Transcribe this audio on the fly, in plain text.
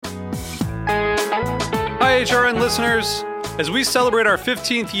HRN listeners. As we celebrate our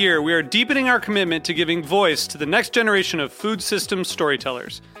 15th year, we are deepening our commitment to giving voice to the next generation of food systems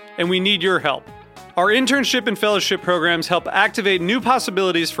storytellers, and we need your help. Our internship and fellowship programs help activate new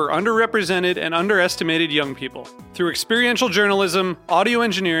possibilities for underrepresented and underestimated young people through experiential journalism, audio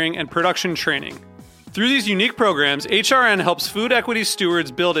engineering, and production training. Through these unique programs, HRN helps food equity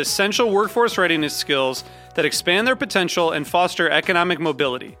stewards build essential workforce readiness skills that expand their potential and foster economic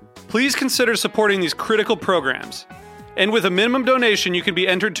mobility. Please consider supporting these critical programs. And with a minimum donation, you can be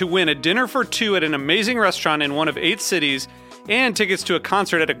entered to win a dinner for two at an amazing restaurant in one of 8 cities and tickets to a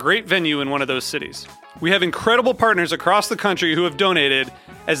concert at a great venue in one of those cities. We have incredible partners across the country who have donated,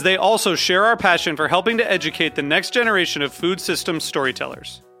 as they also share our passion for helping to educate the next generation of food systems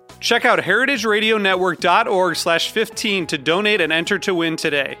storytellers. Check out heritageradionetwork.org/15 to donate and enter to win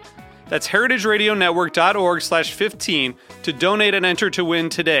today. That's heritageradionetwork.org/15 to donate and enter to win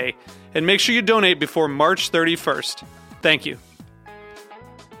today. And make sure you donate before March 31st. Thank you.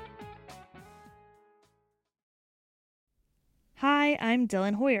 Hi, I'm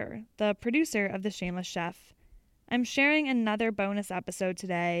Dylan Hoyer, the producer of The Shameless Chef. I'm sharing another bonus episode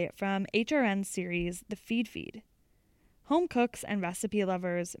today from HRN's series, The Feedfeed. Home cooks and recipe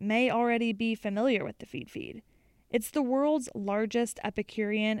lovers may already be familiar with The Feedfeed. It's the world's largest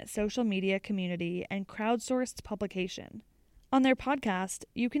Epicurean social media community and crowdsourced publication. On their podcast,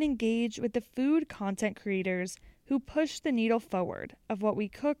 you can engage with the food content creators who push the needle forward of what we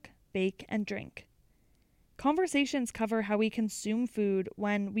cook, bake, and drink. Conversations cover how we consume food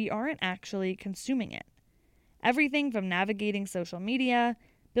when we aren't actually consuming it. Everything from navigating social media,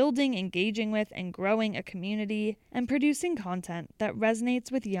 building, engaging with, and growing a community, and producing content that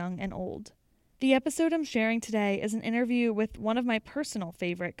resonates with young and old. The episode I'm sharing today is an interview with one of my personal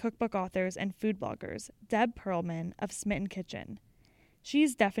favorite cookbook authors and food bloggers, Deb Perlman of Smitten Kitchen.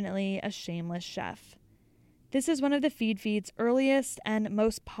 She's definitely a shameless chef. This is one of the Feedfeed's earliest and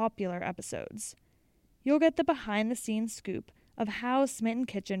most popular episodes. You'll get the behind-the-scenes scoop of how Smitten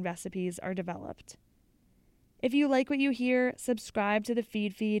Kitchen recipes are developed. If you like what you hear, subscribe to the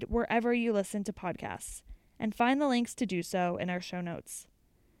Feedfeed wherever you listen to podcasts, and find the links to do so in our show notes.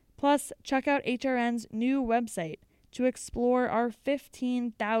 Plus, check out HRN's new website to explore our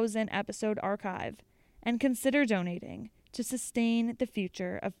 15,000 episode archive and consider donating to sustain the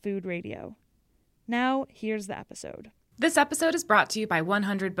future of food radio. Now, here's the episode. This episode is brought to you by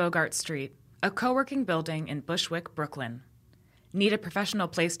 100 Bogart Street, a co-working building in Bushwick, Brooklyn. Need a professional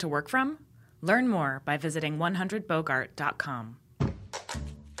place to work from? Learn more by visiting 100bogart.com.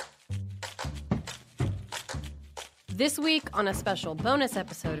 This week, on a special bonus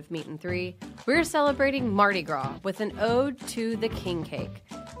episode of Meat and Three, we're celebrating Mardi Gras with an ode to the king cake,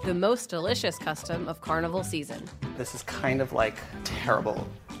 the most delicious custom of carnival season. This is kind of like a terrible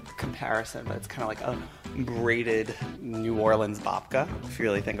comparison, but it's kind of like a braided New Orleans babka, if you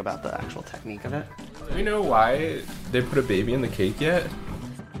really think about the actual technique of it. Do we know why they put a baby in the cake yet?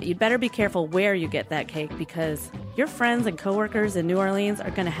 You'd better be careful where you get that cake because your friends and coworkers in New Orleans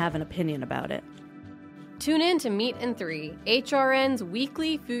are going to have an opinion about it. Tune in to Meat and Three, HRN's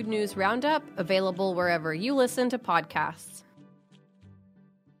weekly food news roundup, available wherever you listen to podcasts.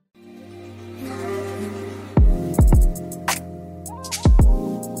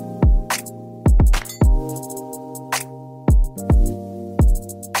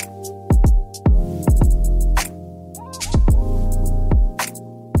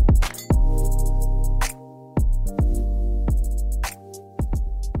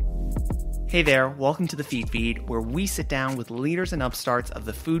 Hey there, welcome to the Feedfeed, where we sit down with leaders and upstarts of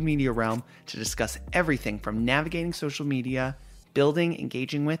the food media realm to discuss everything from navigating social media, building,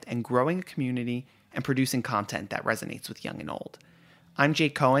 engaging with, and growing a community, and producing content that resonates with young and old. I'm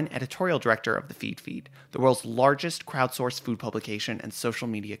Jake Cohen, editorial director of the Feedfeed, the world's largest crowdsourced food publication and social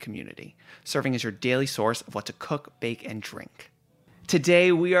media community, serving as your daily source of what to cook, bake, and drink.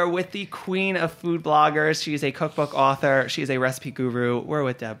 Today, we are with the queen of food bloggers. She is a cookbook author. She is a recipe guru. We're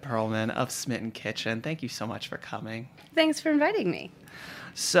with Deb Perlman of Smitten Kitchen. Thank you so much for coming. Thanks for inviting me.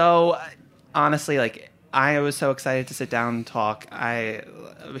 So, honestly, I was so excited to sit down and talk. I'm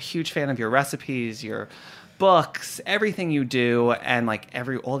a huge fan of your recipes, your books, everything you do, and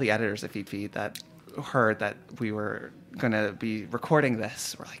all the editors at Feedfeed that heard that we were going to be recording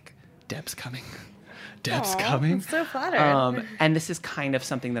this were like, Deb's coming. Deb's coming. I'm so flattered. And this is kind of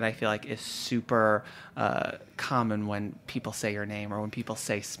something that I feel like is super common when people say your name or when people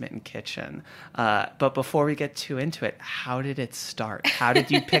say Smitten Kitchen. But before we get too into it, how did it start? How did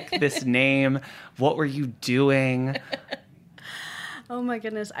you pick this name? What were you doing? Oh my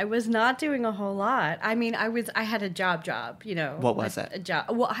goodness, I was not doing a whole lot. I mean, I had a job, you know. What was it? A job.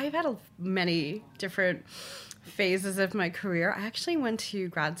 Well, I've had many different phases of my career. I actually went to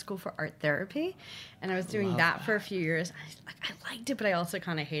grad school for art therapy, and I was doing that for a few years. I liked it, but I also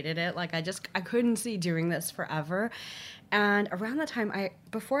kind of hated it. Like I couldn't see doing this forever. And around that time,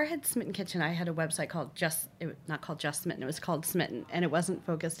 before I had Smitten Kitchen, I had a website called not called Just Smitten, it was called Smitten, and it wasn't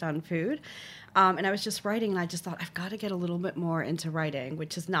focused on food. And I was just writing, and I just thought, I've got to get a little bit more into writing,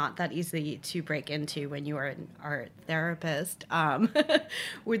 which is not that easy to break into when you are an art therapist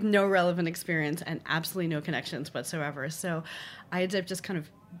with no relevant experience and absolutely no connections whatsoever. So I ended up just kind of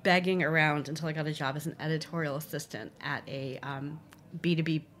begging around until I got a job as an editorial assistant at a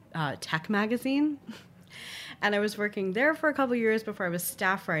B2B tech magazine. And I was working there for a couple of years before I was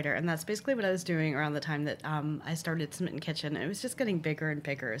staff writer, and that's basically what I was doing around the time that I started Smitten Kitchen. It was just getting bigger and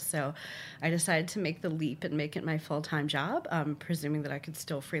bigger, so I decided to make the leap and make it my full-time job, presuming that I could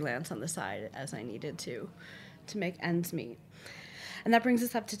still freelance on the side as I needed to make ends meet. And that brings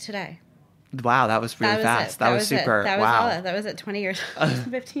us up to today. Wow, that was really fast. That was super. Wow. That was it. 20 years,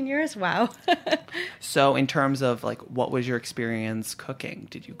 15 years. Wow. So, in terms of like, what was your experience cooking?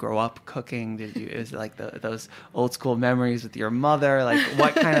 Did you grow up cooking? Is it like those old school memories with your mother? Like,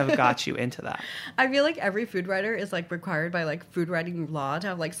 what kind of got you into that? I feel like every food writer is like required by like food writing law to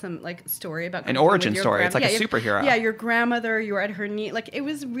have like some like story about an origin story. It's like a superhero. Yeah, your grandmother, you were at her knee. Like, it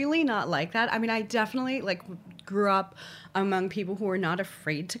was really not like that. I mean, I definitely like grew up among people who were not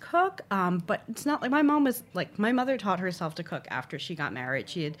afraid to cook, but it's not like my mother taught herself to cook after she got married.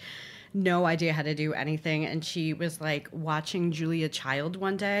 She had no idea how to do anything, and she was like watching Julia Child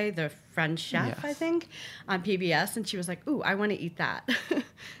one day, the French chef, yes. I think, on PBS, and she was like, ooh, I want to eat that.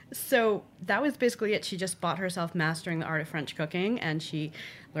 So that was basically it. She just bought herself Mastering the Art of French Cooking, and she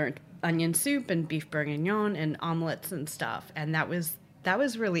learned onion soup and beef bourguignon and omelets and stuff, and that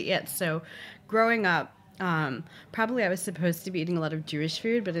was really it. So growing up, probably I was supposed to be eating a lot of Jewish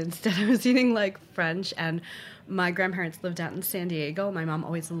food, but instead I was eating like French, and my grandparents lived out in San Diego. My mom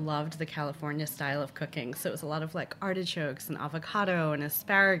always loved the California style of cooking, so it was a lot of like artichokes and avocado and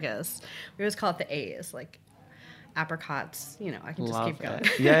asparagus. We always call it the A's, like apricots, you know, I can just keep going.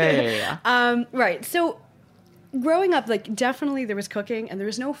 Yeah. Right, so growing up, like definitely there was cooking, and there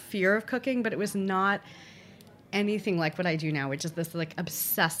was no fear of cooking, but it was not anything like what I do now, which is this like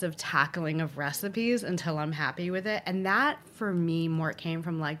obsessive tackling of recipes until I'm happy with it. And that for me more came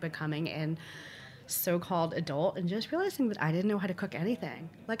from like becoming an so-called adult and just realizing that I didn't know how to cook anything.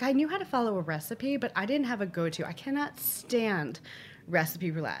 Like I knew how to follow a recipe, but I didn't have a go-to. I cannot stand recipe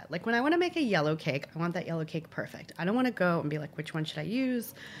roulette. Like when I want to make a yellow cake, I want that yellow cake perfect. I don't want to go and be like, which one should I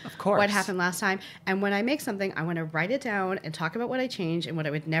use? Of course. What happened last time? And when I make something, I want to write it down and talk about what I changed and what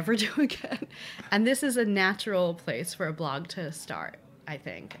I would never do again. And this is a natural place for a blog to start, I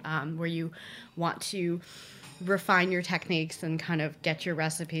think, where you want to refine your techniques and kind of get your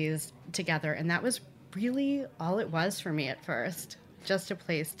recipes together. And that was really all it was for me at first. Just a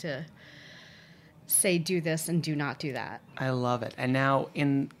place to say do this and do not do that. I love it. And now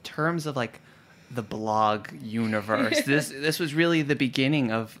in terms of like the blog universe, this was really the beginning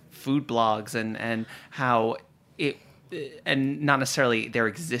of food blogs and how it, and not necessarily their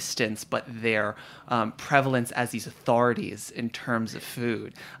existence, but their prevalence as these authorities in terms of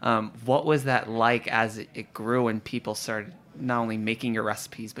food. What was that like as it grew and people started not only making your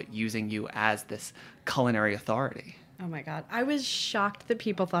recipes, but using you as this culinary authority? Oh my God. I was shocked that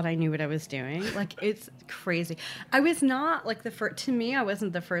people thought I knew what I was doing. Like, it's crazy. I was not like to me, I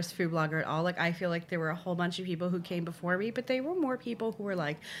wasn't the first food blogger at all. Like, I feel like there were a whole bunch of people who came before me, but they were more people who were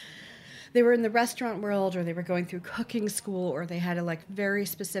like, they were in the restaurant world, or they were going through cooking school, or they had a like very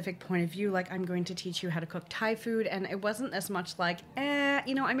specific point of view. Like, I'm going to teach you how to cook Thai food. And it wasn't as much like,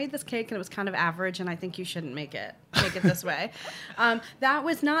 I made this cake and it was kind of average and I think you shouldn't make it this way. That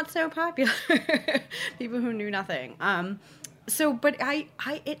was not so popular. People who knew nothing. But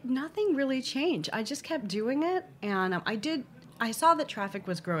nothing really changed. I just kept doing it. And I saw that traffic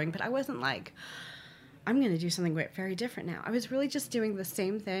was growing, but I wasn't like, I'm going to do something very different now. I was really just doing the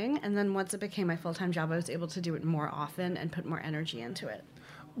same thing. And then once it became my full-time job, I was able to do it more often and put more energy into it.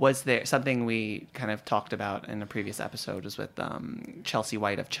 Was there something we kind of talked about in a previous episode was with Chelsea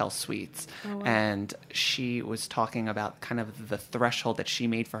White of Chelsea Sweets. Oh, wow. And she was talking about kind of the threshold that she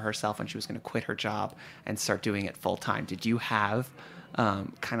made for herself when she was going to quit her job and start doing it full-time. Did you have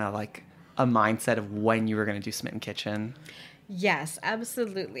kind of like a mindset of when you were going to do Smitten Kitchen? Yes,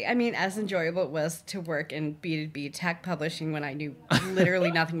 absolutely. I mean, as enjoyable it was to work in B2B tech publishing when I knew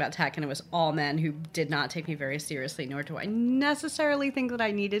literally nothing about tech and it was all men who did not take me very seriously, nor do I necessarily think that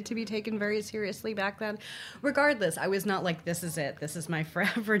I needed to be taken very seriously back then. Regardless, I was not like, this is it. This is my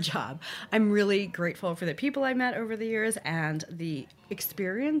forever job. I'm really grateful for the people I met over the years and the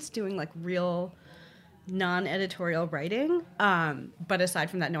experience doing like real non-editorial writing, but aside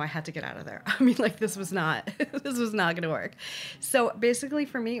from that, no, I had to get out of there. I mean, like, this was not going to work. So basically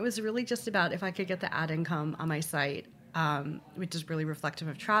for me, it was really just about if I could get the ad income on my site, which is really reflective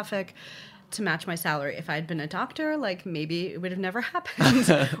of traffic, to match my salary. If I had been a doctor, like, maybe it would have never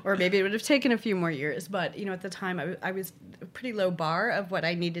happened, or maybe it would have taken a few more years. But, you know, at the time, I was a pretty low bar of what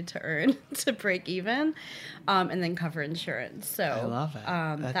I needed to earn to break even, and then cover insurance. So I love it.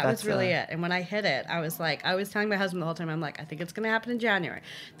 That was really it. And when I hit it, I was telling my husband the whole time, I'm like, I think it's going to happen in January.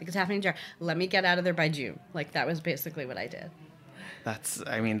 I think it's happening in January. Let me get out of there by June. Like, that was basically what I did. That's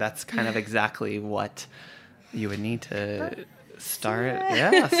kind of exactly what you would need to start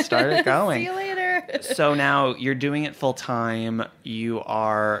it going. See you later. So now you're doing it full time. You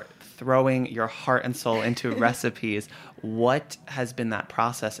are throwing your heart and soul into recipes. What has been that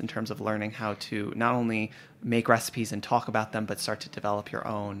process in terms of learning how to not only make recipes and talk about them, but start to develop your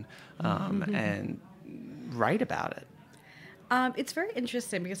own and write about it? It's very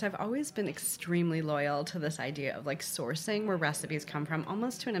interesting because I've always been extremely loyal to this idea of like sourcing where recipes come from,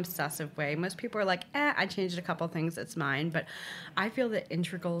 almost to an obsessive way. Most people are like, I changed a couple things, it's mine. But I feel that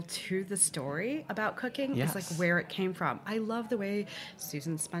integral to the story about cooking is like where it came from. I love the way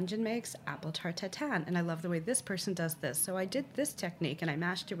Susan Spungen makes apple tart tatin, and I love the way this person does this. So I did this technique and I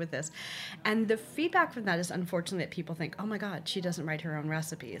mashed it with this. And the feedback from that is unfortunately that people think, oh my God, she doesn't write her own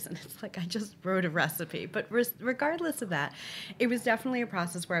recipes. And it's like, I just wrote a recipe. But regardless of that, it was definitely a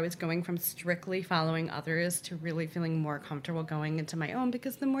process where I was going from strictly following others to really feeling more comfortable going into my own,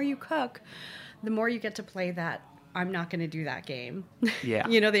 because the more you cook, the more you get to play that I'm not going to do that game. Yeah.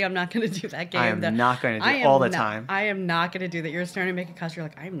 You know, I'm not going to do that game. I am not going to do it all the time. I am not going to do that. You're starting to make a custard. You're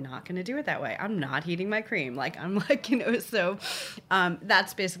like, I'm not going to do it that way. I'm not heating my cream. Like, I'm like, you know, so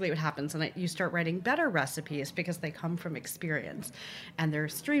that's basically what happens. And you start writing better recipes because they come from experience and they're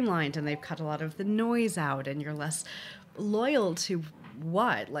streamlined and they've cut a lot of the noise out and you're less loyal to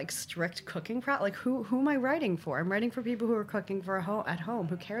what, like strict cooking like who am I writing for? I'm writing for people who are cooking for at home.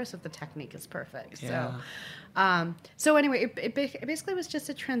 Who cares if the technique is perfect? Yeah. So anyway, it basically was just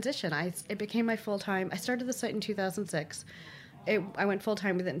a transition. It became my full time. I started the site in 2006. I went full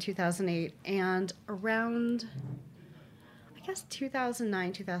time with it in 2008, and around, I guess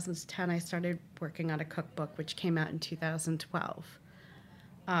 2009, 2010, I started working on a cookbook which came out in 2012.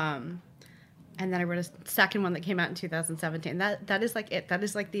 And then I wrote a second one that came out in 2017. That is like it. That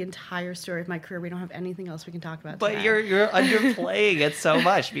is like the entire story of my career. We don't have anything else we can talk about But today. you're underplaying it so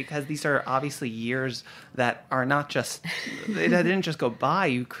much because these are obviously years that are not just, that didn't just go by.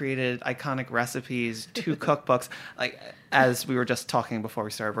 You created iconic recipes, 2 cookbooks. Like, as we were just talking before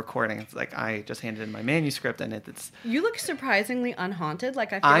we started recording, it's like I just handed in my manuscript and it's... You look surprisingly unhaunted.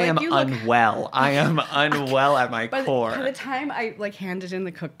 Like, I am unwell. I am unwell at my core. By the time I like handed in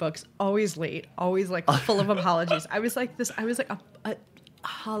the cookbooks, always late, always like full of apologies. I was like a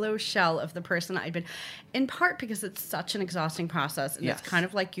hollow shell of the person I'd been, in part because it's such an exhausting process, and it's kind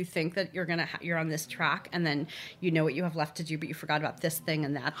of like you think that you're on this track, and then you know what you have left to do, but you forgot about this thing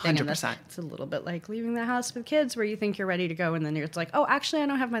and that thing. 100%. And it's a little bit like leaving the house with kids, where you think you're ready to go, and then it's like, oh, actually, I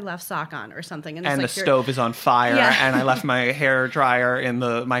don't have my left sock on, or something. And the like stove is on fire, and I left my hair dryer in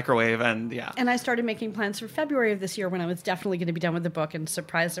the microwave, and And I started making plans for February of this year when I was definitely going to be done with the book, and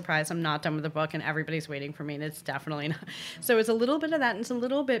surprise, surprise, I'm not done with the book, and everybody's waiting for me, and it's definitely not. So it's a little bit of that, and it's a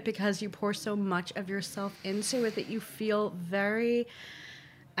little bit because you pour so much of yourself into it that you feel very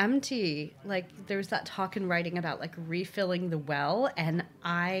empty. Like, there's that talk in writing about like refilling the well, and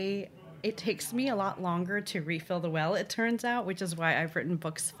it takes me a lot longer to refill the well, it turns out, which is why I've written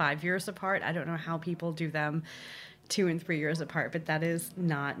books 5 years apart. I don't know how people do them 2 and 3 years apart, but that is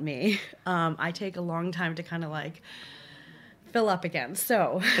not me. I take a long time to kind of like fill up again.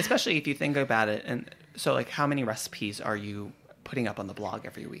 So especially if you think about it, and so like how many recipes are you putting up on the blog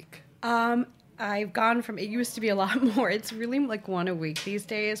every week? I've gone from, it used to be a lot more. It's really like 1 a week these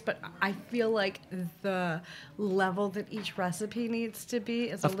days, but I feel like the level that each recipe needs to be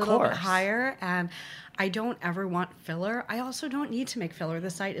is a little bit higher, and I don't ever want filler. I also don't need to make filler.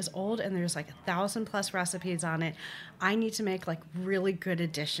 The site is old and there's like 1,000+ recipes on it. I need to make like really good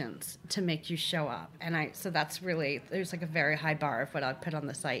additions to make you show up. And so that's really, there's like a very high bar of what I'd put on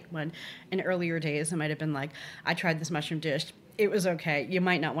the site, when in earlier days it might have been like, I tried this mushroom dish. it was okay. You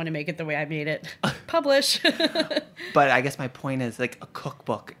might not want to make it the way I made it. Publish. But I guess my point is, like, a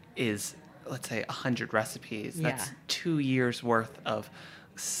cookbook is, let's say, 100 recipes. That's 2 years worth of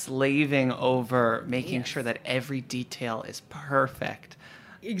slaving over making sure that every detail is perfect.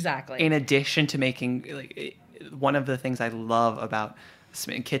 Exactly. In addition to making, like, one of the things I love about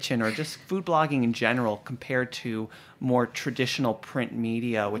Smitten Kitchen, or just food blogging in general, compared to more traditional print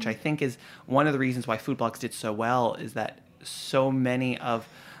media, which I think is one of the reasons why food blogs did so well, is that so many of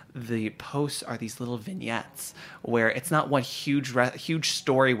the posts are these little vignettes where it's not one huge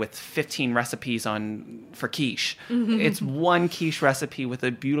story with 15 recipes for quiche. It's one quiche recipe with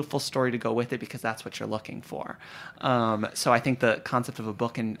a beautiful story to go with it, because that's what you're looking for. So I think the concept of a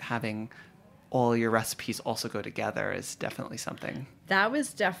book and having all your recipes also go together is definitely something. That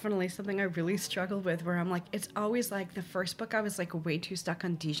was definitely something I really struggled with, where I'm like, it's always like the first book I was like way too stuck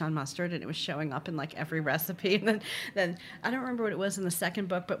on Dijon mustard, and it was showing up in like every recipe. And then I don't remember what it was in the second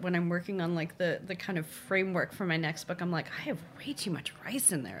book, but when I'm working on like the kind of framework for my next book, I'm like, I have way too much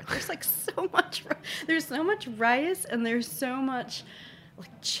rice in there. There's like there's so much rice, and there's so much like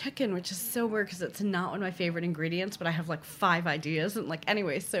chicken, which is so weird because it's not one of my favorite ingredients, but I have like 5 ideas, and like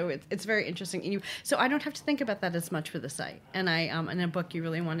anyway, so it's very interesting. So I don't have to think about that as much for the site, and in a book you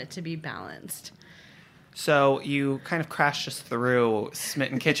really want it to be balanced. So you kind of crashed us through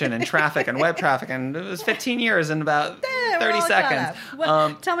Smitten Kitchen and traffic and web traffic, and it was 15 years in about 30 seconds.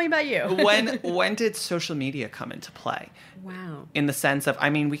 Tell me about you. When did social media come into play? Wow. In the sense of, I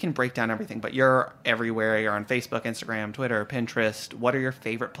mean, we can break down everything, but you're everywhere. You're on Facebook, Instagram, Twitter, Pinterest. What are your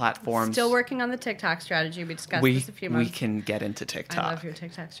favorite platforms? Still working on the TikTok strategy. We discussed this a few months. We can get into TikTok. I love your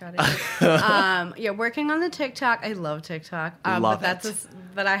TikTok strategy. Working on the TikTok. I love TikTok.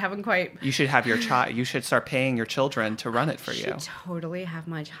 But I haven't quite. You should have your child. You should start paying your children to run it for you. I should totally have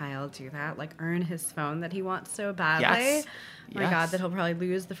my child do that. Like, earn his phone that he wants so badly. Yes. My God, that he'll probably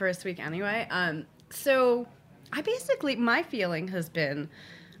lose the first week anyway. So I basically, my feeling has been,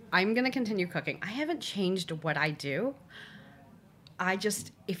 I'm going to continue cooking. I haven't changed what I do.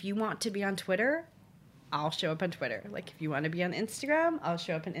 If you want to be on Twitter, I'll show up on Twitter. Like, if you want to be on Instagram, I'll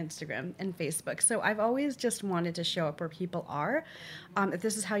show up on Instagram and Facebook. So I've always just wanted to show up where people are. If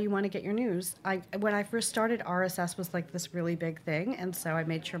this is how you want to get your news. When I first started, RSS was like this really big thing. And so I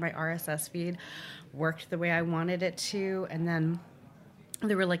made sure my RSS feed worked the way I wanted it to. And then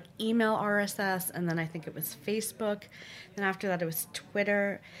there were like email RSS, and then I think it was Facebook. Then after that, it was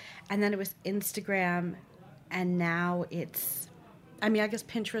Twitter, and then it was Instagram, and now I guess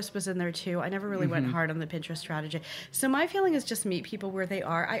Pinterest was in there too. I never really went hard on the Pinterest strategy. So my feeling is just meet people where they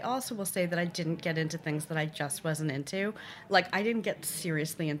are. I also will say that I didn't get into things that I just wasn't into. Like, I didn't get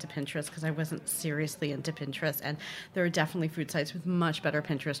seriously into Pinterest because I wasn't seriously into Pinterest. And there are definitely food sites with much better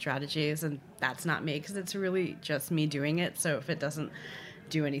Pinterest strategies, and that's not me, because it's really just me doing it. So if it doesn't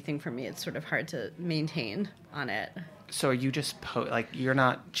do anything for me, it's sort of hard to maintain on it. So are you just you're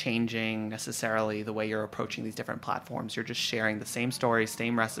not changing necessarily the way you're approaching these different platforms. You're just sharing the same stories,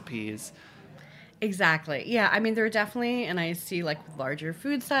 same recipes. Exactly. Yeah. I mean, there are definitely, and I see like larger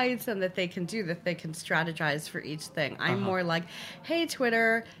food sites and that they can strategize for each thing. I'm more like, hey,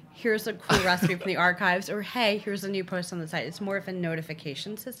 Twitter, here's a cool recipe from the archives, or hey, here's a new post on the site. It's more of a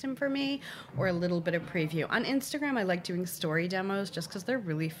notification system for me, or a little bit of preview. On Instagram, I like doing story demos just because they're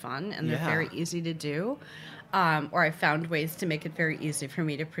really fun and they're very easy to do. Or I found ways to make it very easy for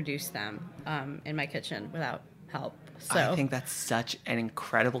me to produce them in my kitchen without help. So I think that's such an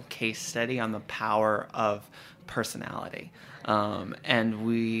incredible case study on the power of personality. And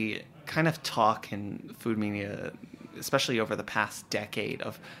we kind of talk in food media, especially over the past decade,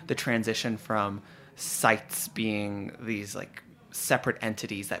 of the transition from sites being these like separate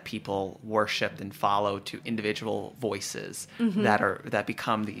entities that people worshipped and follow to individual voices that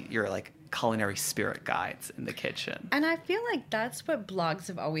become your like culinary spirit guides in the kitchen. And I feel like that's what blogs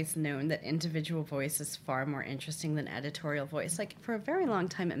have always known, that individual voice is far more interesting than editorial voice. Like, for a very long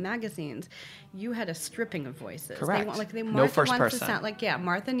time at magazines, you had a stripping of voices. Correct. No first person. To sound like,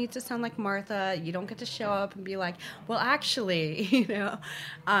 Martha needs to sound like Martha. You don't get to show up and be like, well, actually,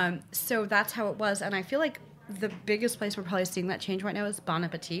 So that's how it was. And I feel like the biggest place we're probably seeing that change right now is Bon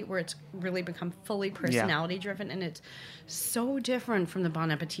Appetit, where it's really become fully personality driven, and it's so different from the Bon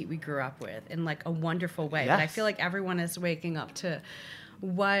Appetit we grew up with in like a wonderful way. Yes. But I feel like everyone is waking up to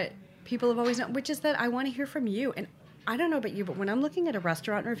what people have always known, which is that I want to hear from you. And I don't know about you, but when I'm looking at a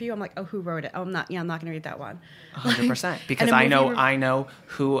restaurant review, I'm like, oh, who wrote it? Oh, I'm not going to read that one. 100%. Because I know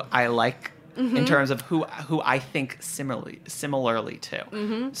who I like in terms of who I think similarly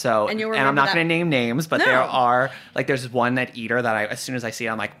to. So, And you'll I'm remember not that. going to name names, but No. there are, like, there's one that eater that as soon as I see it,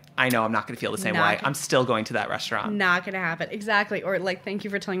 I'm like, I know I'm not going to feel the same Not way. gonna- I'm still going to that restaurant. Not gonna happen. Exactly. Or like, thank you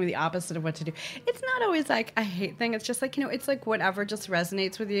for telling me the opposite of what to do. It's not always like a hate thing. It's just like, it's like whatever just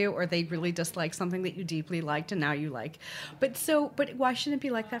resonates with you, or they really dislike something that you deeply liked and now you like. But why shouldn't it be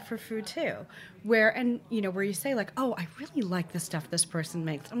like that for food too? Where you say like, oh, I really like the stuff this person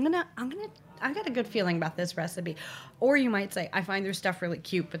makes. I got a good feeling about this recipe. Or you might say, I find their stuff really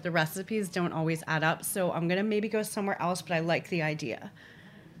cute, but the recipes don't always add up. So I'm gonna maybe go somewhere else, but I like the idea.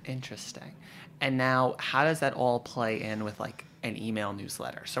 Interesting. And now, how does that all play in with like an email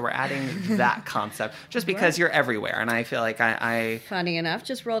newsletter? So we're adding that concept just because you're everywhere, and I feel like I Funny enough,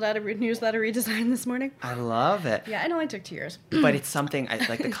 just rolled out a newsletter redesign this morning. I love it. Yeah, it only took 2 years. But it's something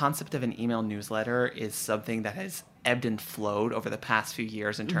like the concept of an email newsletter is something that has ebbed and flowed over the past few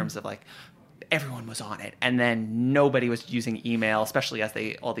years in terms of like everyone was on it, and then nobody was using email, especially as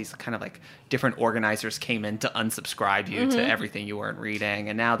all these kind of like different organizers came in to unsubscribe you to everything you weren't reading.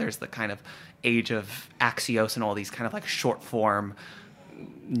 And now there's the kind of age of Axios and all these kind of like short form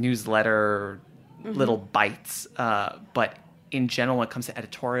newsletter little bites. But in general, when it comes to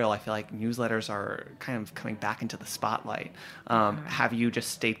editorial, I feel like newsletters are kind of coming back into the spotlight. Have you just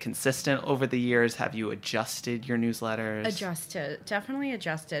stayed consistent over the years? Have you adjusted your newsletters? Definitely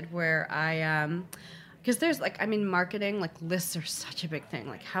adjusted. Where because there's marketing, like lists are such a big thing.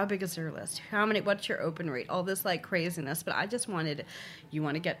 Like, how big is your list? What's your open rate? All this like craziness. But I just wanted, you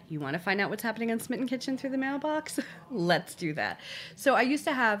want to find out what's happening in Smitten Kitchen through the mailbox? Let's do that. So I used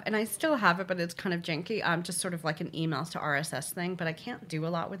to have, and I still have it, but it's kind of janky. Just sort of like an emails to RSS thing, but I can't do a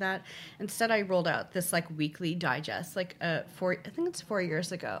lot with that. Instead, I rolled out this like weekly digest, I think it's 4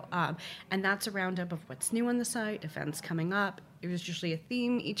 years ago. And that's a roundup of what's new on the site, events coming up. It was usually a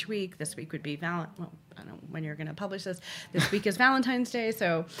theme each week. This week would be I don't know when you're going to publish this. This week is Valentine's Day,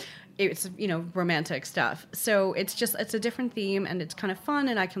 so it's romantic stuff. So it's a different theme, and it's kind of fun,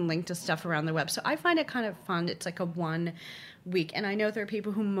 and I can link to stuff around the web. So I find it kind of fun. It's like a 1 week, and I know there are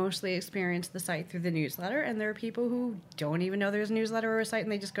people who mostly experience the site through the newsletter, and there are people who don't even know there's a newsletter or a site,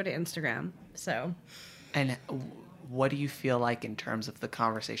 and they just go to Instagram. So, and what do you feel like in terms of the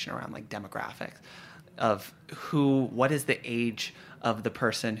conversation around like demographics? Of what is the age of the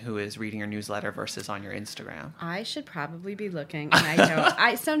person who is reading your newsletter versus on your Instagram? I should probably be looking, and I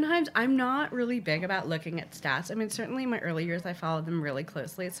don't. Sometimes I'm not really big about looking at stats. I mean, certainly in my early years, I followed them really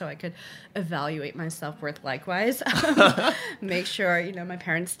closely so I could evaluate my self-worth likewise. Make sure, my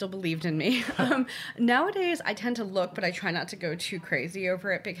parents still believed in me. Nowadays, I tend to look, but I try not to go too crazy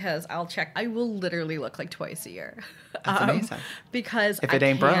over it because I'll check. I will literally look like twice a year. That's amazing. Because if it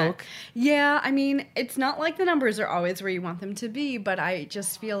ain't broke. Yeah, I mean, it's not like the numbers are always where you want them to be, but I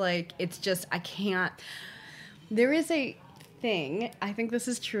just feel like I can't. There is a thing, I think this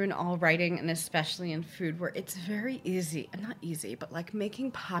is true in all writing and especially in food, where it's very easy, not easy, but like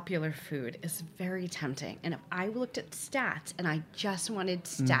making popular food is very tempting. And if I looked at stats and I just wanted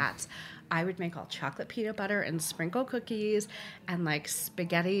stats, I would make all chocolate peanut butter and sprinkle cookies and like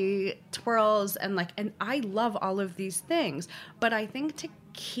spaghetti twirls and I love all of these things. But I think to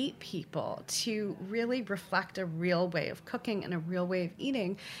keep people to really reflect a real way of cooking and a real way of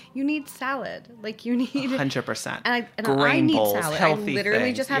eating, you need salad. Like you need 100%. And Grain I need bowls, salad. healthy I literally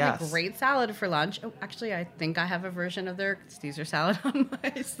things, just had yes. a great salad for lunch. Oh, actually, I think I have a version of their Caesar salad on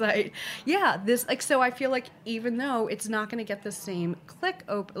my site. Yeah, so I feel like even though it's not going to get the same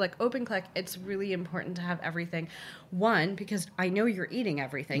open click, it's really important to have everything. 1, because I know you're eating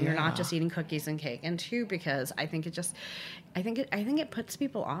everything. You're not just eating cookies and cake. And 2, because I think it puts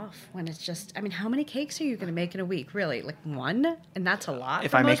people off when it's just, I mean, how many cakes are you going to make in a week? Really? Like 1? And that's a lot.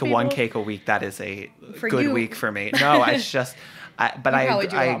 If I make one cake a week, that is a good week for me. No, it's just, I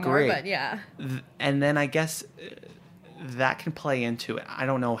agree. More, but yeah. And then I guess that can play into it. I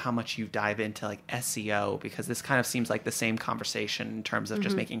don't know how much you dive into like SEO, because this kind of seems like the same conversation in terms of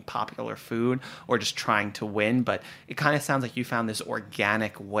just making popular food or just trying to win. But it kind of sounds like you found this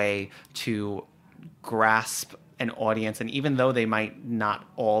organic way to grasp an audience. And even though they might not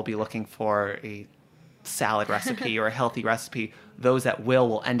all be looking for a salad recipe or a healthy recipe, those that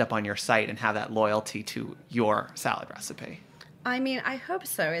will end up on your site and have that loyalty to your salad recipe. I mean, I hope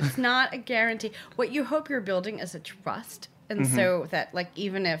so. It's not a guarantee. What you hope you're building is a trust. And so that, like,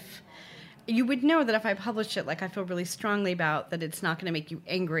 even if you would know that if I publish it, like, I feel really strongly about that it's not going to make you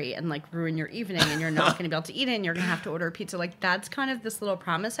angry and, like, ruin your evening and you're not going to be able to eat it and you're going to have to order a pizza. Like, that's kind of this little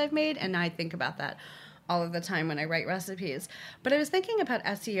promise I've made, and I think about that all of the time when I write recipes. But I was thinking about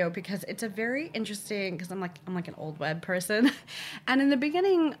SEO because it's a very interesting, because I'm like an old web person. And in the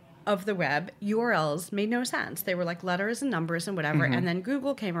beginning, of the web, URLs made no sense. They were like letters and numbers and whatever. And then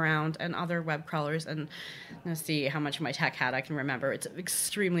Google came around and other web crawlers, and let's see how much of my tech hat I can remember. It's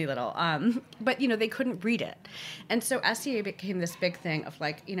extremely little. But, they couldn't read it. And so SEO became this big thing of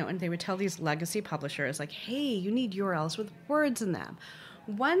like, and they would tell these legacy publishers like, hey, you need URLs with words in them.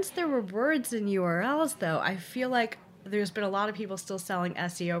 Once there were words in URLs, though, I feel like there's been a lot of people still selling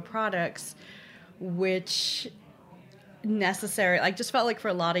SEO products, which I just felt like for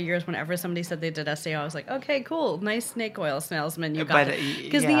a lot of years, whenever somebody said they did SEO, I was like, okay, cool, nice snake oil salesman, you got it.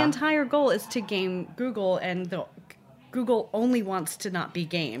 Because the entire goal is to game Google, and Google only wants to not be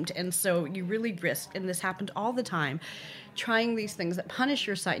gamed. And so you really risk, and this happened all the time, trying these things that punish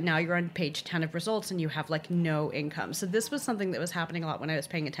your site. Now you're on page 10 of results and you have like no income. So this was something that was happening a lot when I was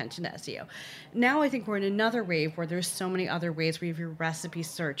paying attention to SEO. Now I think we're in another wave where there's so many other ways. We have your recipe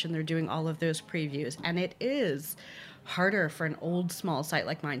search and they're doing all of those previews. And it is harder for an old small site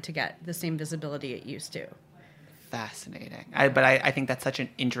like mine to get the same visibility it used to. Fascinating. But I think that's such an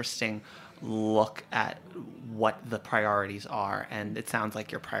interesting look at what the priorities are, and it sounds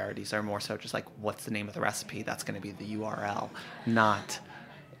like your priorities are more so just like, what's the name of the recipe? That's going to be the URL, not...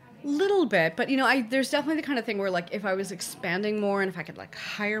 Little bit, but there's definitely the kind of thing where like if I was expanding more and if I could like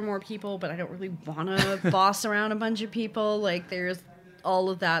hire more people, but I don't really want to boss around a bunch of people, like there's all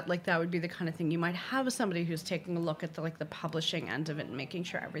of that, like that would be the kind of thing you might have somebody who's taking a look at the publishing end of it and making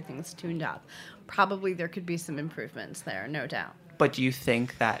sure everything's tuned up. Probably there could be some improvements there, no doubt. But do you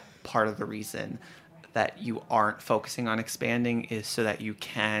think that part of the reason that you aren't focusing on expanding is so that you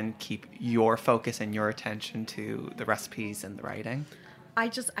can keep your focus and your attention to the recipes and the writing?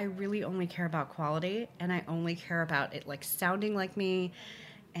 I really only care about quality, and I only care about it like sounding like me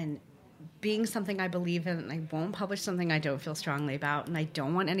and being something I believe in, and I won't publish something I don't feel strongly about, and I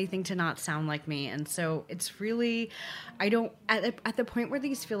don't want anything to not sound like me. And so it's really, I don't, at the point where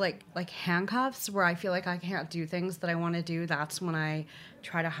these feel like handcuffs, where I feel like I can't do things that I want to do, that's when I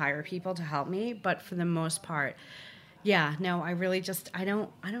try to hire people to help me. But for the most part, yeah, no, I really just, I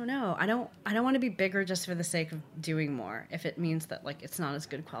don't know. I don't want to be bigger just for the sake of doing more, if it means that like it's not as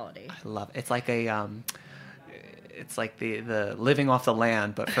good quality. I love it. It's like it's like the living off the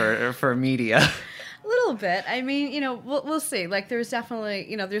land, but for media. A little bit. I mean, we'll see. Like, there's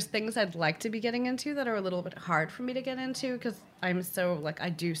definitely, there's things I'd like to be getting into that are a little bit hard for me to get into because I'm so, like, I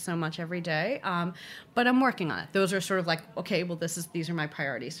do so much every day. But I'm working on it. Those are sort of like, okay, well, these are my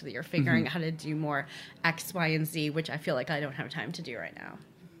priorities for the year. Figuring out how to do more X, Y, and Z, which I feel like I don't have time to do right now.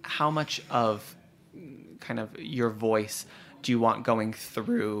 How much of kind of your voice do you want going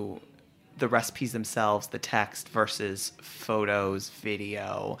through the recipes themselves, the text versus photos,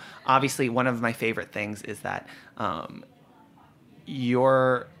 video? Obviously, one of my favorite things is that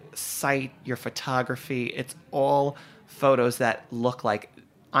your site, your photography, it's all photos that look like,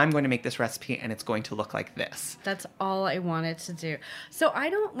 I'm going to make this recipe and it's going to look like this. That's all I wanted to do. So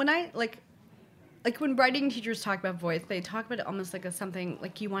when writing teachers talk about voice, they talk about it almost like something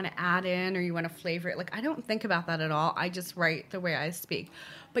like you want to add in or you want to flavor it. Like, I don't think about that at all. I just write the way I speak.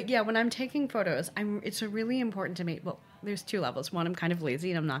 But yeah, when I'm taking photos, it's really important to me. Well, there's two levels. One, I'm kind of lazy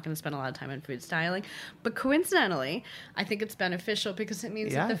and I'm not going to spend a lot of time on food styling. But coincidentally, I think it's beneficial because it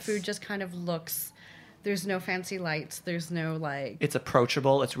means that the food just kind of looks... There's no fancy lights. There's no like... It's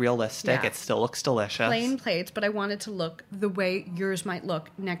approachable. It's realistic. Yeah. It still looks delicious. Plain plates, but I want it to look the way yours might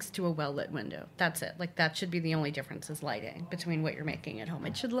look next to a well-lit window. That's it. Like, that should be the only difference is lighting between what you're making at home.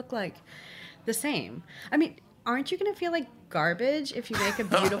 It should look like the same. I mean, aren't you going to feel like garbage if you make a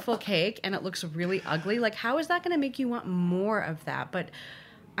beautiful cake and it looks really ugly? Like, how is that going to make you want more of that? But,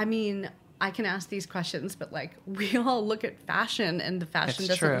 I mean... I can ask these questions, but like we all look at fashion and the fashion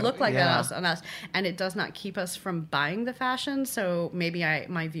doesn't look like that on us, and it does not keep us from buying the fashion. So maybe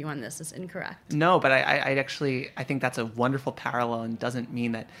my view on this is incorrect. No, but I think that's a wonderful parallel and doesn't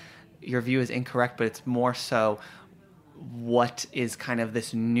mean that your view is incorrect, but it's more so what is kind of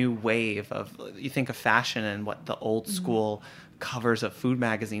this new wave of, you think of fashion and what the old school covers of food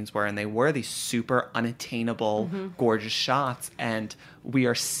magazines were, and they were these super unattainable, gorgeous shots, and we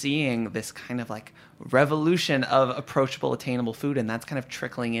are seeing this kind of like revolution of approachable, attainable food, and that's kind of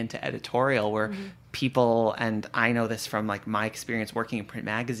trickling into editorial where people, and I know this from like my experience working in print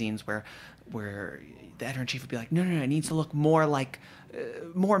magazines, where the editor-in-chief would be like, no, it needs to look more like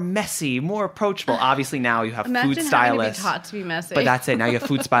more messy, more approachable. Obviously now you have food stylists. Imagine having to be taught to be messy. But that's it. Now you have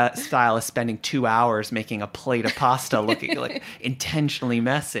food stylists spending 2 hours making a plate of pasta looking like intentionally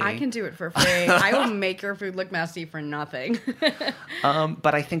messy. I can do it for free. I will make your food look messy for nothing.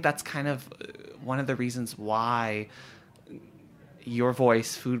 But I think that's kind of one of the reasons why your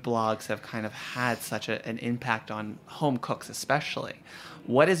voice, food blogs have kind of had such an impact on home cooks especially.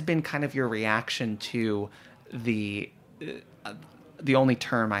 What has been kind of your reaction to the only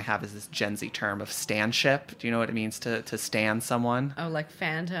term I have is this Gen Z term of stanship? Do you know what it means to stan someone? Oh, like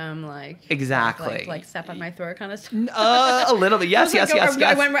phantom, like exactly, like step on my throat kind of stuff. A little bit, yes.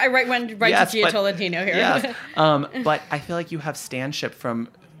 I went right yes, to Giotolantino here. Yes, but I feel like you have stanship from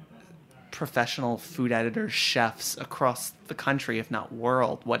professional food editors, chefs across the country, if not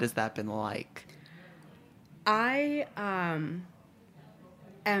world. What has that been like? I am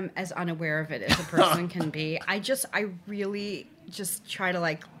as unaware of it as a person can be. I really just try to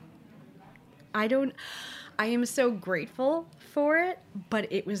like, I am so grateful for it, but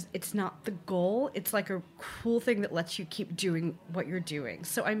it's not the goal. It's like a cool thing that lets you keep doing what you're doing.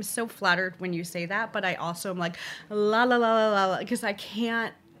 So I'm so flattered when you say that, but I also am like, la la la la la, because I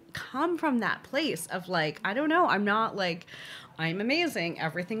can't come from that place of like, I don't know, I'm not like, I'm amazing,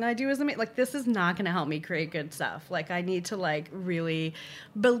 everything I do is amazing. Like, this is not going to help me create good stuff. Like, I need to like really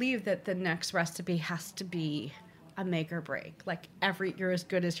believe that the next recipe has to be a make or break. Like, you're as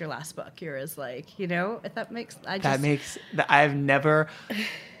good as your last book. You're as like, you know, if that makes, I've never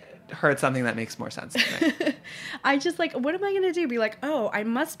heard something that makes more sense to me. I just like, what am I going to do? Be like, oh, I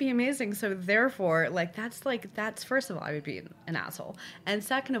must be amazing. So therefore, that's first of all, I would be an asshole. And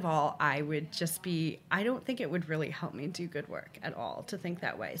second of all, I would just I don't think it would really help me do good work at all to think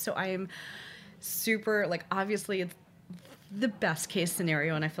that way. So I am super, like, obviously it's the best case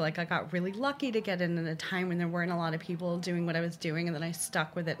scenario. And I feel like I got really lucky to get in at a time when there weren't a lot of people doing what I was doing. And then I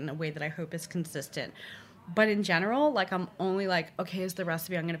stuck with it in a way that I hope is consistent. But in general, like, I'm only like, okay, is the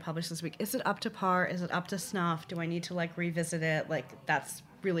recipe I'm going to publish this week, is it up to par? Is it up to snuff? Do I need to like revisit it? Like, that's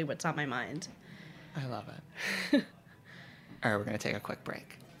really what's on my mind. I love it. All right, we're going to take a quick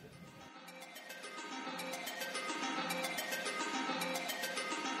break.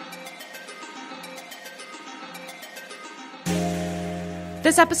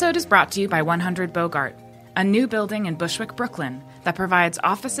 This episode is brought to you by 100 Bogart, a new building in Bushwick, Brooklyn that provides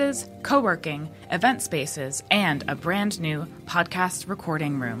offices, co-working, event spaces, and a brand new podcast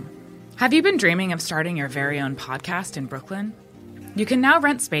recording room. Have you been dreaming of starting your very own podcast in Brooklyn? You can now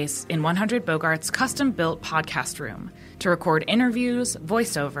rent space in 100 Bogart's custom-built podcast room to record interviews,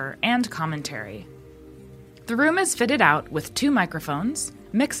 voiceover, and commentary. The room is fitted out with 2 microphones,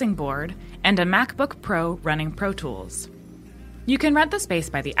 mixing board, and a MacBook Pro running Pro Tools. You can rent the space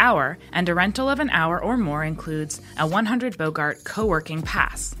by the hour, and a rental of an hour or more includes a 100 Bogart co-working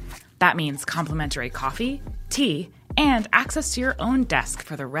pass. That means complimentary coffee, tea, and access to your own desk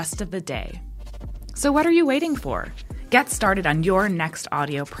for the rest of the day. So what are you waiting for? Get started on your next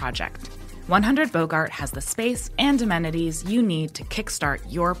audio project. 100 Bogart has the space and amenities you need to kickstart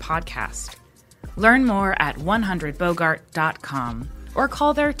your podcast. Learn more at 100bogart.com or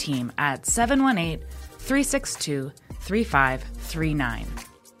call their team at 718-362-3539.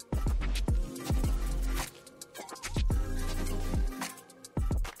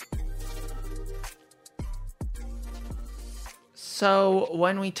 So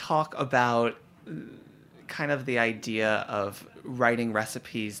when we talk about kind of the idea of writing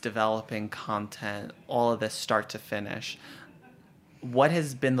recipes, developing content, all of this start to finish, what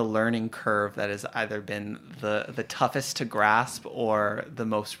has been the learning curve that has either been the toughest to grasp or the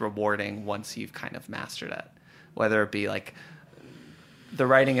most rewarding once you've kind of mastered it? Whether it be like the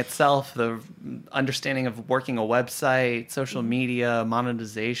writing itself, the understanding of working a website, social media,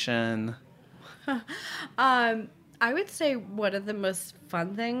 monetization. I would say one of the most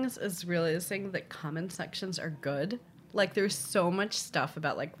fun things is realizing that comment sections are good. Like, there's so much stuff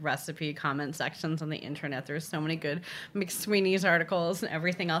about, like, recipe comment sections on the internet. There's so many good McSweeney's articles and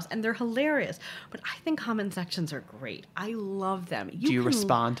everything else, and they're hilarious. But I think comment sections are great. I love them. Do you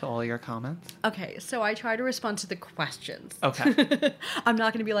respond to all your comments? Okay, so I try to respond to the questions. Okay. I'm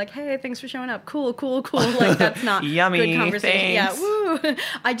not going to be like, hey, thanks for showing up. Cool. Like, that's not Yummy, good conversation. thanks. Yeah, woo.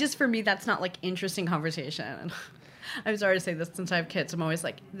 For me, that's not, like, interesting conversation. I'm sorry to say this, since I have kids, I'm always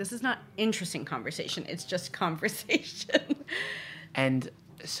like, this is not interesting conversation. It's just conversation. And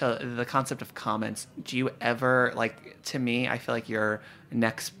so the concept of comments, do you ever, like, to me, I feel like your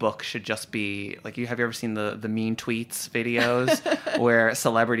next book should just be, like, have you ever seen the mean tweets videos where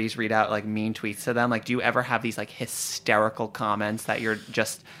celebrities read out, like, mean tweets to them? Like, do you ever have these, like, hysterical comments that you're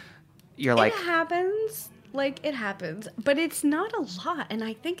like... It happens. Like, it happens, but it's not a lot, and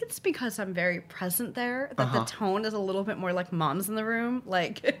I think it's because I'm very present there that the tone is a little bit more like mom's in the room,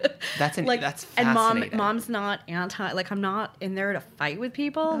 like that's fascinating. And mom's not anti, like, I'm not in there to fight with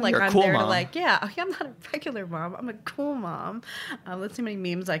people. Like, you're a I'm cool there mom. to, like, I'm not a regular mom. I'm a cool mom. Let's see how many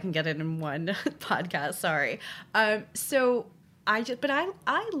memes I can get in one podcast. Sorry. So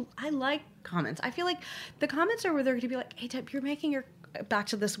I like comments. I feel like the comments are where they're going to be like, hey, Deb, you're making your, back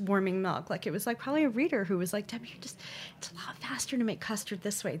to this warming milk. Like, it was like probably a reader who was like, Deb, it's a lot faster to make custard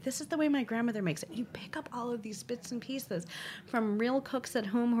this way. This is the way my grandmother makes it. You pick up all of these bits and pieces from real cooks at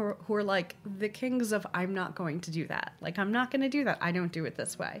home who are like the kings of, I'm not going to do that. Like, I'm not going to do that. I don't do it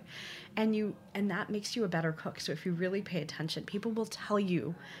this way. And that makes you a better cook. So if you really pay attention, people will tell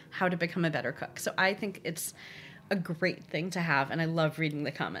you how to become a better cook. So I think it's a great thing to have, and I love reading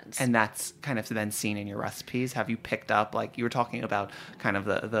the comments. And that's kind of then seen in your recipes. Have you picked up, like you were talking about kind of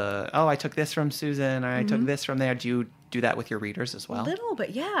the oh, I took this from Susan, or I took this from there. Do you do that with your readers as well? A little bit,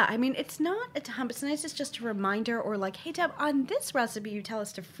 yeah. I mean, it's not a ton, but sometimes it's just a reminder, or like, hey, Deb, on this recipe you tell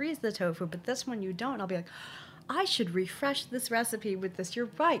us to freeze the tofu, but this one you don't. I'll be like, I should refresh this recipe with this. You're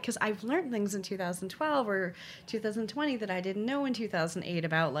right, because I've learned things in 2012 or 2020 that I didn't know in 2008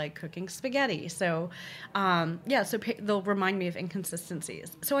 about, like, cooking spaghetti. So, they'll remind me of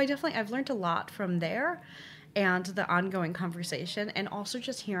inconsistencies. So I've learned a lot from there and the ongoing conversation, and also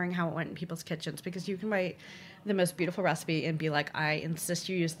just hearing how it went in people's kitchens, because you can write the most beautiful recipe and be like, I insist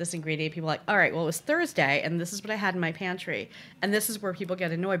you use this ingredient. People are like, all right, well, it was Thursday and this is what I had in my pantry. And this is where people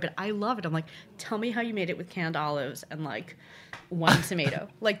get annoyed, but I love it. I'm like, tell me how you made it with canned olives and like one tomato.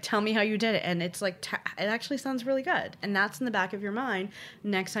 Like, tell me how you did it. And it's like, it actually sounds really good. And that's in the back of your mind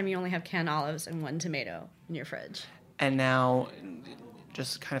next time you only have canned olives and one tomato in your fridge. And now,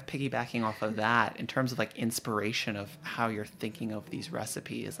 just kind of piggybacking off of that, in terms of like inspiration of how you're thinking of these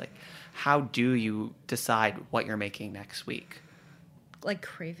recipes, like how do you decide what you're making next week? Like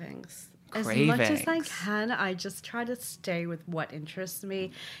cravings. Cravings. As much as I can, I just try to stay with what interests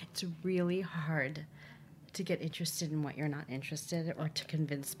me. It's really hard to get interested in what you're not interested in, or to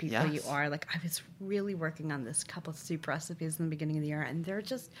convince people you are. Like, I was really working on this couple soup recipes in the beginning of the year, and they're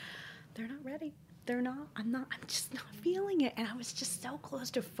not ready. I'm just not feeling it. And I was just so close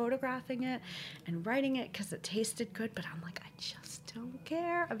to photographing it and writing it because it tasted good. But I'm like, I just don't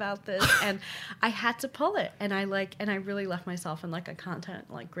care about this. And I had to pull it. And I really left myself in like a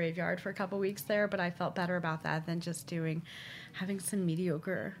content like graveyard for a couple weeks there. But I felt better about that than just having some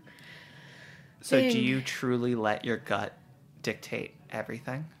mediocre thing. So do you truly let your gut dictate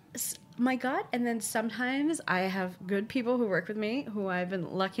everything? My gut, and then sometimes I have good people who work with me who I've been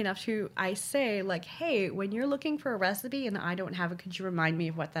lucky enough to, I say, like, hey, when you're looking for a recipe and I don't have it, could you remind me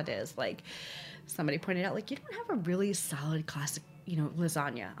of what that is? Like, somebody pointed out, like, you don't have a really solid classic,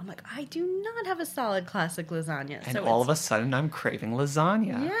 lasagna. I'm like, I do not have a solid classic lasagna. And so all of a sudden I'm craving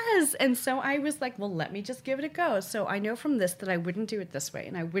lasagna. Yes. And so I was like, well, let me just give it a go. So I know from this that I wouldn't do it this way,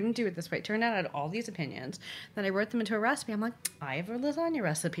 and I wouldn't do it this way. It turned out I had all these opinions. Then I wrote them into a recipe. I'm like, I have a lasagna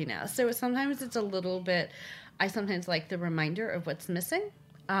recipe now. So sometimes it's a little bit, I sometimes like the reminder of what's missing.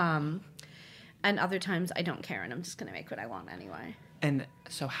 And other times I don't care, and I'm just going to make what I want anyway. And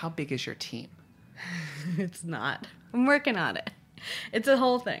so how big is your team? It's not. I'm working on it. It's a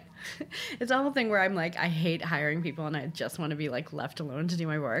whole thing. It's a whole thing where I'm like, I hate hiring people and I just want to be like left alone to do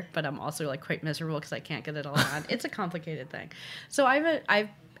my work, but I'm also like quite miserable because I can't get it all done. It's a complicated thing. So I've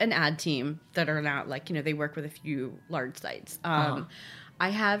an ad team that are now like, they work with a few large sites. I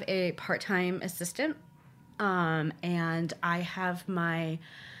have a part-time assistant, and I have my,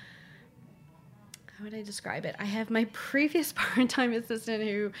 how would I describe it? I have my previous part-time assistant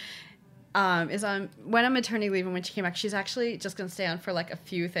who went on maternity leave, and when she came back, she's actually just going to stay on for like a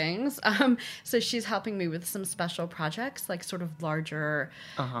few things. So she's helping me with some special projects, like sort of larger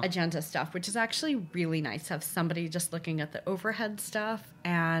agenda stuff, which is actually really nice to have somebody just looking at the overhead stuff.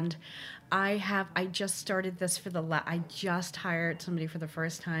 And I just started this I just hired somebody for the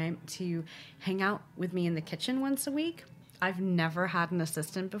first time to hang out with me in the kitchen once a week. I've never had an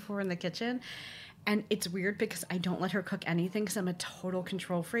assistant before in the kitchen. And it's weird because I don't let her cook anything because I'm a total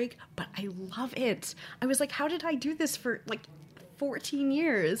control freak, but I love it. I was like, how did I do this for like 14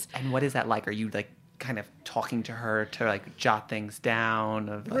 years? And what is that like? Are you like kind of talking to her to like jot things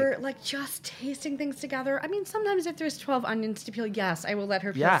down? We're like just tasting things together. I mean, sometimes if there's 12 onions to peel, yes, I will let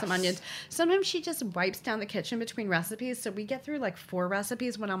her peel some onions. Sometimes she just wipes down the kitchen between recipes. So we get through like 4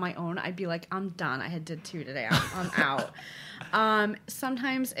 recipes when on my own, I'd be like, I'm done. I did 2 today. I'm out.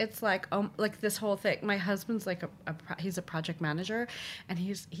 Sometimes it's like this whole thing. My husband's like he's a project manager, and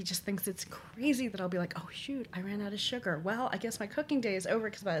he just thinks it's crazy that I'll be like, oh shoot, I ran out of sugar. Well, I guess my cooking day is over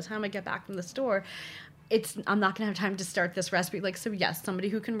because by the time I get back from the store, I'm not gonna have time to start this recipe. Like, so yes, somebody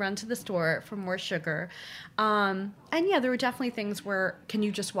who can run to the store for more sugar. And yeah, there were definitely things where, can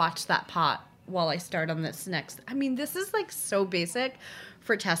you just watch that pot while I start on this next? I mean, this is like so basic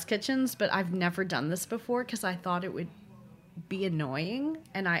for test kitchens, but I've never done this before because I thought it would be annoying,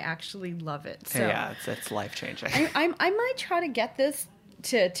 and I actually love it. So Yeah, it's life changing. I might try to get this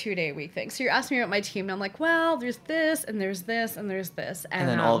to a 2-day week thing. So you're asking me about my team, and I'm like, well, there's this, and there's this, and there's this. And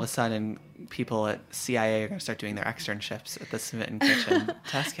then all of a sudden, people at CIA are going to start doing their externships at the Smitten Kitchen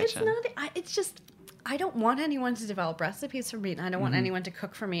test kitchen. It's just, I don't want anyone to develop recipes for me, and I don't want anyone to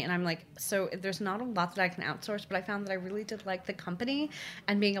cook for me. And I'm like, so there's not a lot that I can outsource, but I found that I really did like the company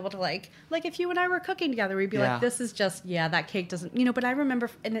and being able to like if you and I were cooking together, we'd be like, this is just, that cake doesn't, but I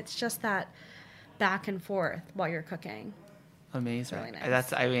remember, and it's just that back and forth while you're cooking. Amazing. Really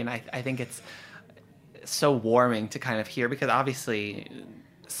nice. I think it's so warming to kind of hear, because obviously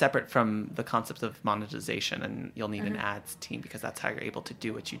separate from the concept of monetization, and you'll need an ads team because that's how you're able to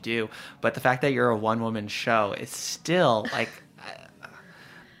do what you do. But the fact that you're a one-woman show is still like,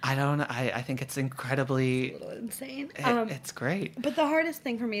 I don't know. I think it's incredibly... It's a little insane. It's great. But the hardest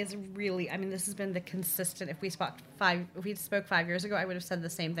thing for me is really, this has been the consistent, if we spoke 5 years ago, I would have said the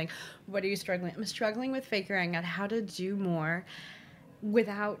same thing. What are you struggling? I'm struggling with figuring out how to do more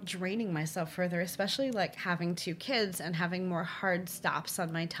without draining myself further, especially like having 2 kids and having more hard stops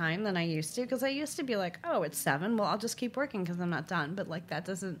on my time than I used to. Because I used to be like, oh, it's 7. Well, I'll just keep working because I'm not done. But like that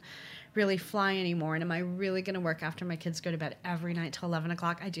doesn't really fly anymore. And am I really going to work after my kids go to bed every night till 11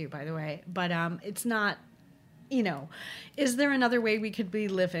 o'clock? I do, by the way. But it's not, is there another way we could be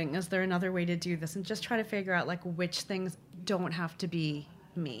living? Is there another way to do this? And just try to figure out like which things don't have to be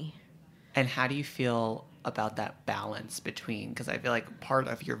me. And how do you feel about that balance between, because I feel like part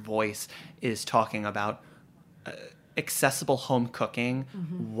of your voice is talking about accessible home cooking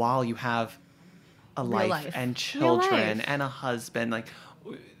while you have a life and children and a husband. Like,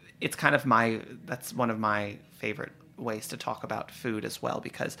 it's kind of that's one of my favorite ways to talk about food as well,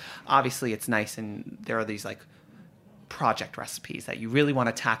 because obviously it's nice and there are these like project recipes that you really want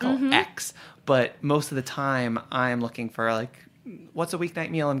to tackle X, but most of the time I'm looking for like, what's a weeknight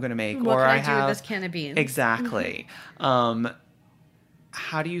meal I'm going to make? What or can I have do with this can of beans? Exactly. How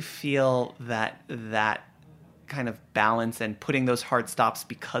do you feel that kind of balance and putting those hard stops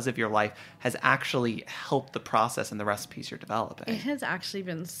because of your life has actually helped the process and the recipes you're developing? It has actually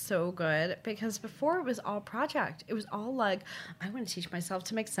been so good, because before it was all project. It was all like, I want to teach myself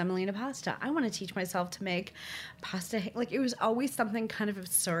to make semolina pasta. I want to teach myself to make pasta. Like, it was always something kind of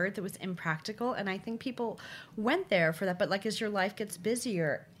absurd that was impractical. And I think people went there for that. But like, as your life gets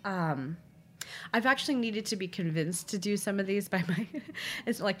busier, I've actually needed to be convinced to do some of these by my...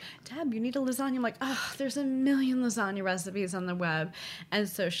 It's like, Deb, you need a lasagna. I'm like, oh, there's a million lasagna recipes on the web. And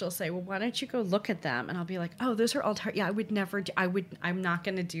so she'll say, well, why don't you go look at them? And I'll be like, oh, those are all... Yeah, I would never... I'm not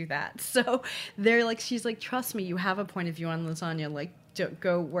going to do that. So they're like, she's like, trust me, you have a point of view on lasagna. Like, don't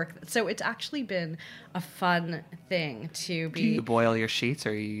go work. So it's actually been a fun thing to be... Do you boil your sheets, or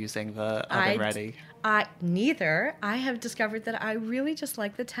are you using the oven ready? Neither. I have discovered that I really just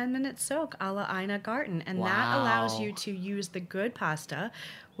like the 10-minute soak a la Ina Garten. And that allows you to use the good pasta,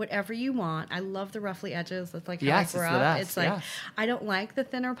 whatever you want. I love the ruffly edges. That's like how I grew up. It's like, I don't like the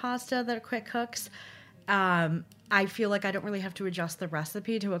thinner pasta that quick cooks. I feel like I don't really have to adjust the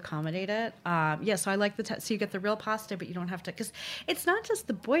recipe to accommodate it. So I like so you get the real pasta, but you don't have to, because it's not just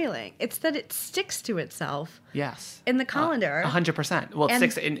the boiling; it's that it sticks to itself. Yes, in the colander, 100%. Well, it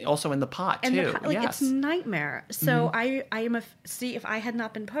sticks also in the pot too. It's a nightmare. So I am if I had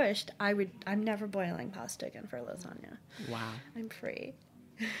not been pushed, I'm never boiling pasta again for lasagna. Wow, I'm free.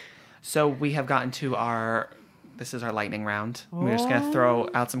 So we have gotten to this is our lightning round. We're just going to throw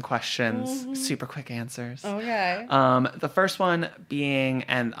out some questions, super quick answers. Okay. The first one being,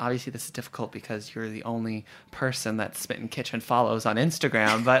 and obviously this is difficult because you're the only person that Smitten Kitchen follows on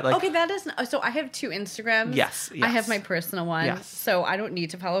Instagram, but like... Okay, that is... So I have 2 Instagrams. Yes. I have my personal one. Yes. So I don't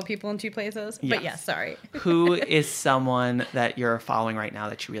need to follow people in 2 places. Yes. But yes, sorry. Who is someone that you're following right now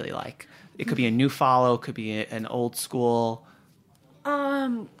that you really like? It could be a new follow, could be an old school...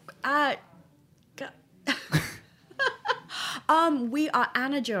 We are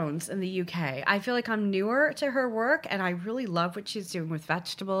Anna Jones in the UK. I feel like I'm newer to her work, and I really love what she's doing with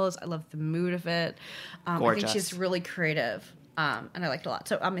vegetables. I love the mood of it. I think she's really creative, and I like it a lot.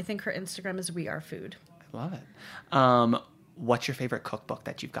 So I think her Instagram is We Are Food. I love it. What's your favorite cookbook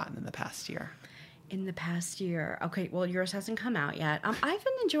that you've gotten in the past year? In the past year, okay. Well, yours hasn't come out yet. I've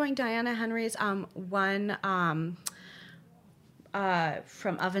been enjoying Diana Henry's one.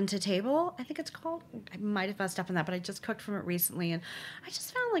 From Oven to Table, I think it's called. I might have messed up on that, but I just cooked from it recently, and I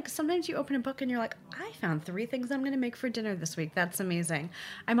just found like sometimes you open a book and you're like, I found 3 things I'm going to make for dinner this week. That's amazing.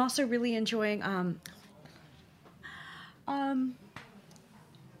 I'm also really enjoying. I'm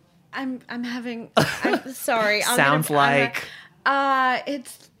having. I'm sorry. Sounds like.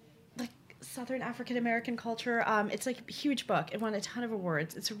 It's like Southern African American culture. It's like a huge book. It won a ton of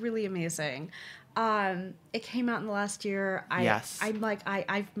awards. It's really amazing. It came out in the last year.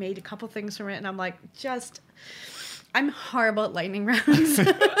 I've made a couple things from it, and I'm like, I'm horrible at lightning rounds.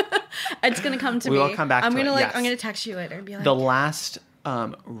 It's gonna come to me. We will come back to it. Yes. I'm gonna text you later and be like, the last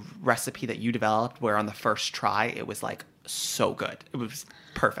recipe that you developed, where on the first try it was like so good. It was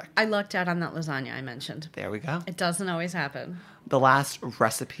perfect. I lucked out on that lasagna I mentioned. There we go. It doesn't always happen. The last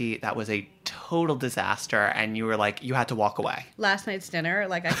recipe that was a total disaster, and you were like, you had to walk away. Last night's dinner,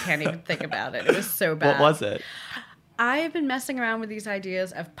 like I can't even think about it. It was so bad. What was it? I have been messing around with these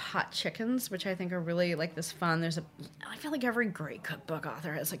ideas of pot chickens, which I think are really like this fun. I feel like every great cookbook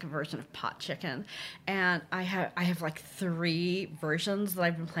author has like a version of pot chicken, and I have like 3 versions that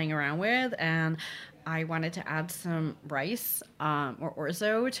I've been playing around with, and I wanted to add some rice or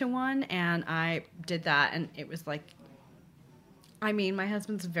orzo to one, and I did that, and it was like, I mean, my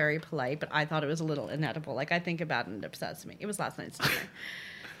husband's very polite, but I thought it was a little inedible. Like, I think about it and it upsets me. It was last night's dinner.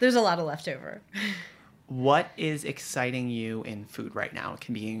 There's a lot of leftover. What is exciting you in food right now? It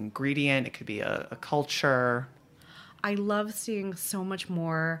can be an ingredient. It could be a culture. I love seeing so many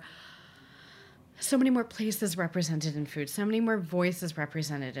more places represented in food, so many more voices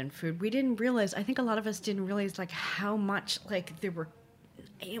represented in food. I think a lot of us didn't realize like how much like there were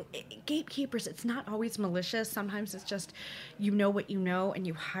gatekeepers. It's not always malicious. Sometimes it's just you know what you know and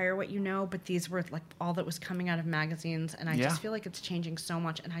you hire what you know, but these were like all that was coming out of magazines, and I just feel like it's changing so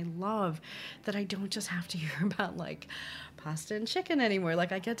much, and I love that I don't just have to hear about like pasta and chicken anymore.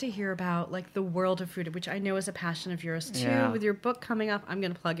 Like I get to hear about like the world of food, which I know is a passion of yours too. Yeah. With your book coming up, I'm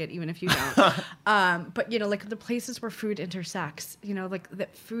going to plug it even if you don't. But you know, like the places where food intersects, you know, like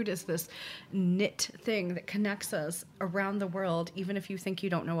that food is this knit thing that connects us around the world, even if you think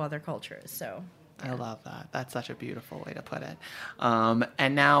you don't know other cultures. So I love that. That's such a beautiful way to put it.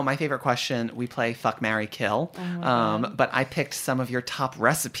 And now my favorite question, we play Fuck, Marry, Kill. But I picked some of your top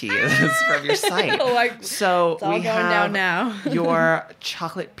recipes from your site. So it's all we going have down now. your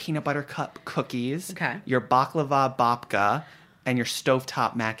chocolate peanut butter cup cookies, your baklava babka, and your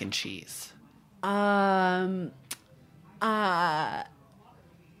stovetop mac and cheese.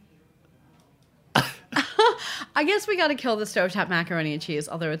 I guess we got to kill the stovetop macaroni and cheese,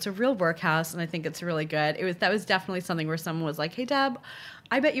 although it's a real workhouse and I think it's really good. That was definitely something where someone was like, "Hey, Deb,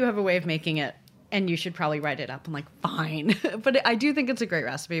 I bet you have a way of making it, and you should probably write it up." I'm like, "Fine," but I do think it's a great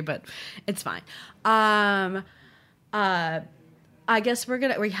recipe, but it's fine. I guess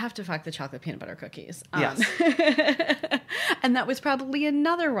we have to fuck the chocolate peanut butter cookies. Yes. And that was probably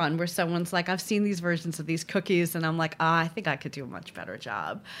another one where someone's like, I've seen these versions of these cookies, and I'm like, I think I could do a much better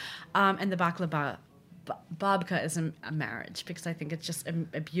job. And the baklava babka is a marriage, because I think it's just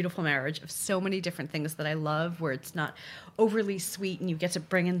a beautiful marriage of so many different things that I love, where it's not overly sweet and you get to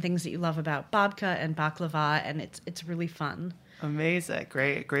bring in things that you love about babka and baklava, and it's really fun. Amazing.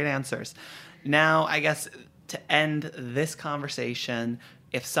 Great answers. Now, I guess to end this conversation,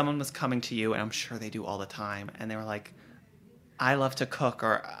 if someone was coming to you, and I'm sure they do all the time, and they were like, I love to cook,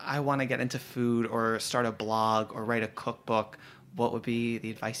 or I want to get into food, or start a blog, or write a cookbook, what would be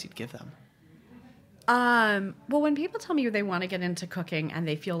the advice you'd give them? Well, when people tell me they want to get into cooking and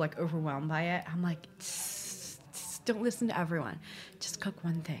they feel like overwhelmed by it, I'm like, don't listen to everyone. Just cook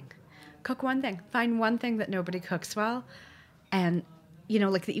one thing. Cook one thing. Find one thing that nobody cooks well, and you know,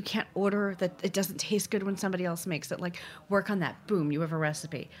 like that you can't order, that it doesn't taste good when somebody else makes it. Like, work on that. Boom, you have a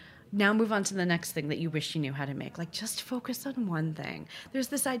recipe. Now move on to the next thing that you wish you knew how to make. Like, just focus on one thing. There's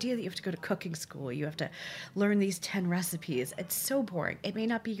this idea that you have to go to cooking school. You have to learn these 10 recipes. It's so boring. It may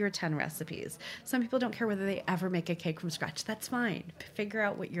not be your 10 recipes. Some people don't care whether they ever make a cake from scratch. That's fine. Figure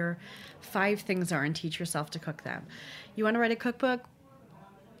out what your 5 things are and teach yourself to cook them. You want to write a cookbook?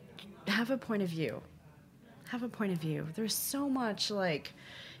 Have a point of view. Have a point of view. There's so much, like,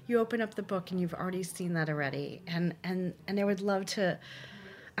 you open up the book and you've already seen that already. And I would love to...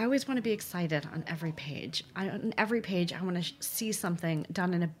 I always want to be excited on every page. On every page, I want to see something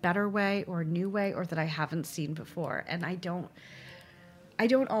done in a better way or a new way, or that I haven't seen before. And I don't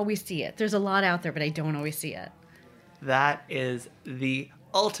always see it. There's a lot out there, but I don't always see it. That is the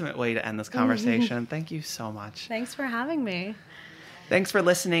ultimate way to end this conversation. Thank you so much. Thanks for having me. Thanks for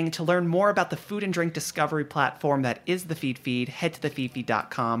listening. To learn more about the food and drink discovery platform that is the Feedfeed, head to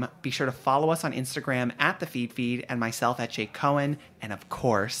thefeedfeed.com. Be sure to follow us on Instagram at thefeedfeed, and myself at Jake Cohen, and of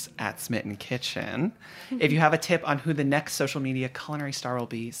course at Smitten Kitchen. If you have a tip on who the next social media culinary star will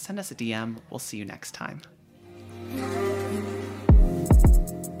be, send us a DM. We'll see you next time.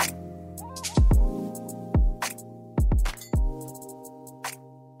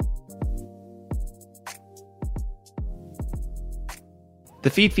 The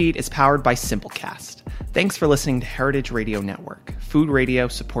Feedfeed is powered by Simplecast. Thanks for listening to Heritage Radio Network, food radio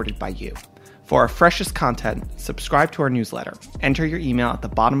supported by you. For our freshest content, subscribe to our newsletter. Enter your email at the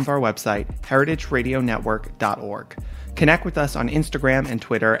bottom of our website, heritageradionetwork.org. Connect with us on Instagram and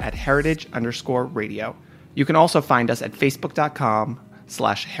Twitter at heritage_radio. You can also find us at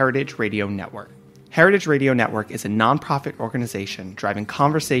facebook.com/Heritage Radio Network. Heritage Radio Network is a nonprofit organization driving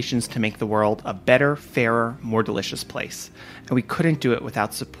conversations to make the world a better, fairer, more delicious place. And we couldn't do it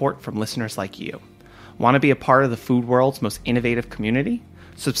without support from listeners like you. Want to be a part of the food world's most innovative community?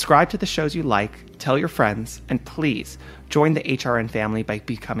 Subscribe to the shows you like, tell your friends, and please join the HRN family by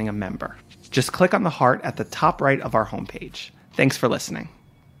becoming a member. Just click on the heart at the top right of our homepage. Thanks for listening.